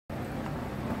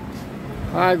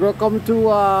Hi, welcome to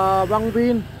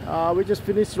Vang. We just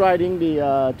finished riding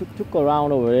the tuk-tuk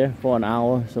around over there for an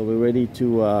hour, so we're ready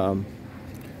to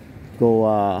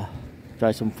go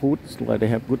try some food. Looks like they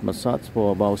have good massage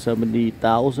for about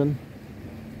 70,000.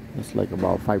 That's like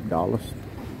about $5.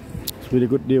 It's really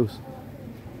good deals.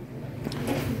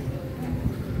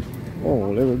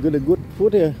 Oh, they have good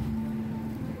food here.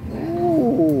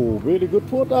 Oh, really good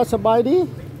food. Sabadi.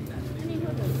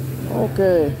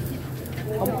 Okay.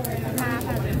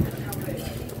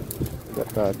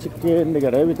 Got chicken, they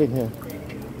got everything here.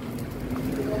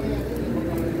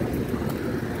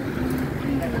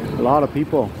 A lot of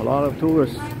people, a lot of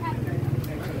tourists.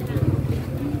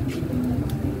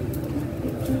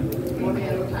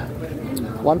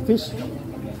 One fish?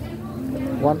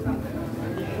 One.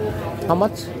 How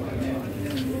much?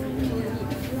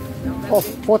 Oh,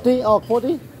 40? Oh,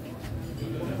 40?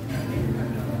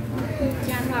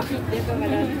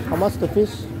 How much the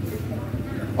fish?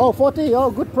 Oh, 40.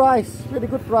 Oh, good price. Really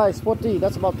good price. 40.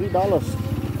 That's about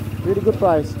 $3. Really good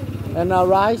price. And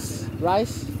rice. And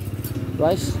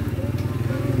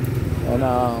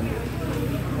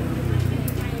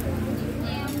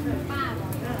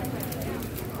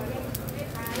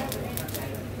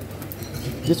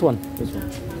this one.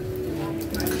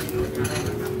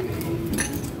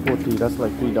 40. That's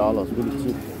like $3. Really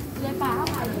cheap.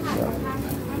 Yeah.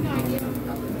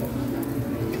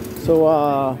 So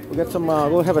we got some.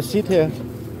 We'll have a seat here,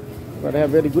 but they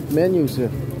have very good menus here.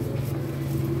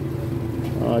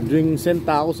 Drinks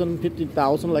 10,000,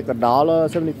 15,000, like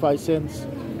 $1.75.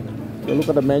 So look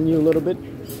at the menu a little bit.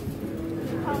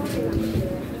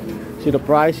 See the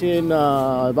price in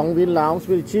Vang, Laos,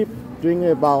 really cheap. Drink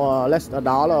about less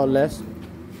 $1 or less,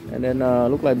 and then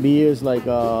look like beer is like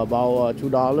about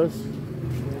 $2,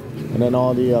 and then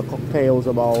all the cocktails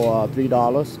about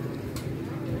 $3.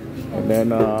 And then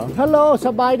hello,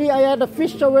 Sabaidi. I had the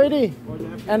fish already,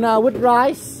 and with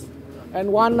rice,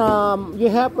 and one you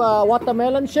have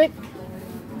watermelon shake,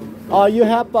 or you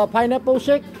have pineapple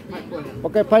shake.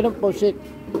 Okay, pineapple shake.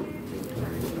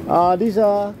 These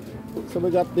are so we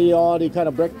got all the kind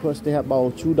of breakfast. They have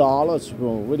about $2.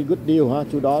 Bro. Really good deal, huh?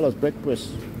 $2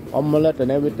 breakfast, omelette and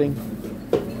everything.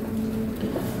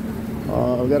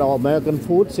 We got all American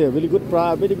foods here. Really good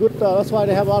price. Really good. That's why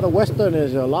they have a lot of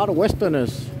Westerners. A lot of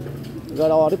Westerners. We got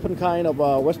all different kind of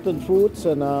Western foods,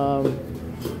 and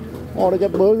they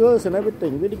get burgers and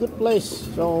everything. Really good place.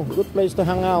 So good place to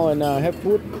hang out and have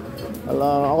food.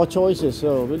 All choices.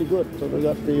 So really good. So we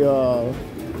got the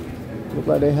look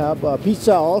like they have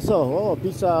pizza also. Oh,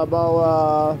 pizza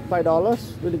about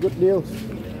 $5. Really good deals.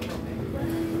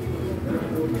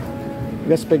 We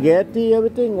got spaghetti,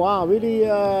 everything. Wow, really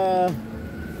a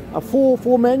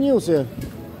full menus here.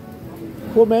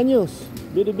 Full menus.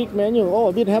 Really big menu. Oh,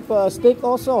 we have a steak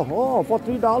also. Oh, for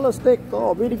 $3 steak.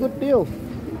 Oh, really good deal.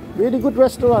 Really good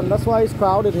restaurant. That's why it's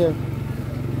crowded here.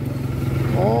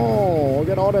 Oh, we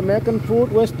got all the American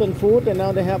food, Western food, and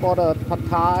now they have all the pad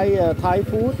Thai, Thai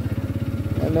food,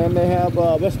 and then they have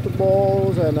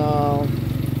vegetables, and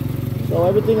so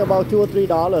everything about $2 or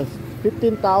 $3.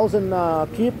 15,000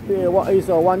 keep is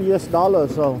 $1.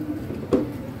 So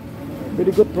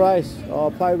really good price.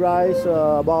 Fried rice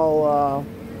about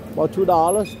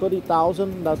 $2,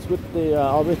 30,000. That's with the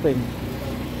everything.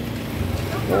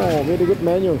 Oh, really good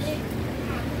menus.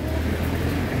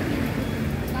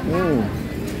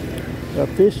 The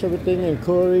fish, everything, and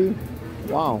curry.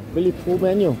 Wow, really full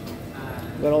menu.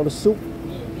 Got all the soup.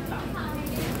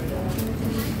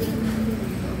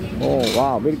 Oh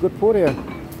wow, really good food here.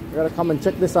 You gotta come and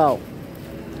check this out.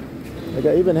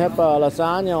 They even have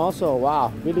lasagna also.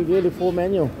 Wow, really full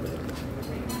menu.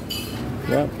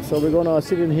 Yeah, so we're gonna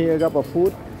sit in here, grab a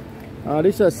food.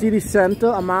 This is a city center,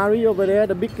 Amari over there,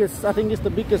 the biggest. I think it's the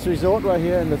biggest resort right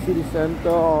here in the city center.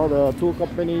 All the tour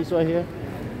companies right here.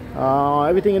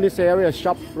 Everything in this area,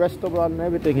 shop, restaurant,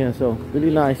 everything here. So really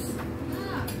nice.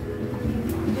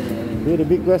 Really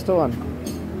big restaurant.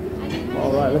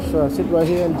 All right, let's sit right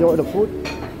here and enjoy the food.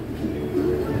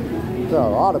 There are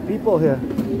a lot of people here.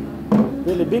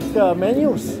 Really big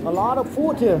menus. A lot of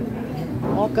food here.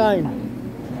 All kind.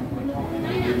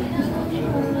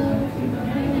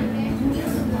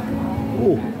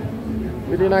 Ooh,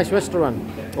 really nice restaurant.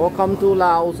 Welcome to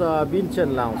Laos,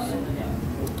 Vieng, Laos.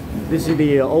 This is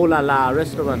the Olala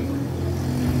restaurant.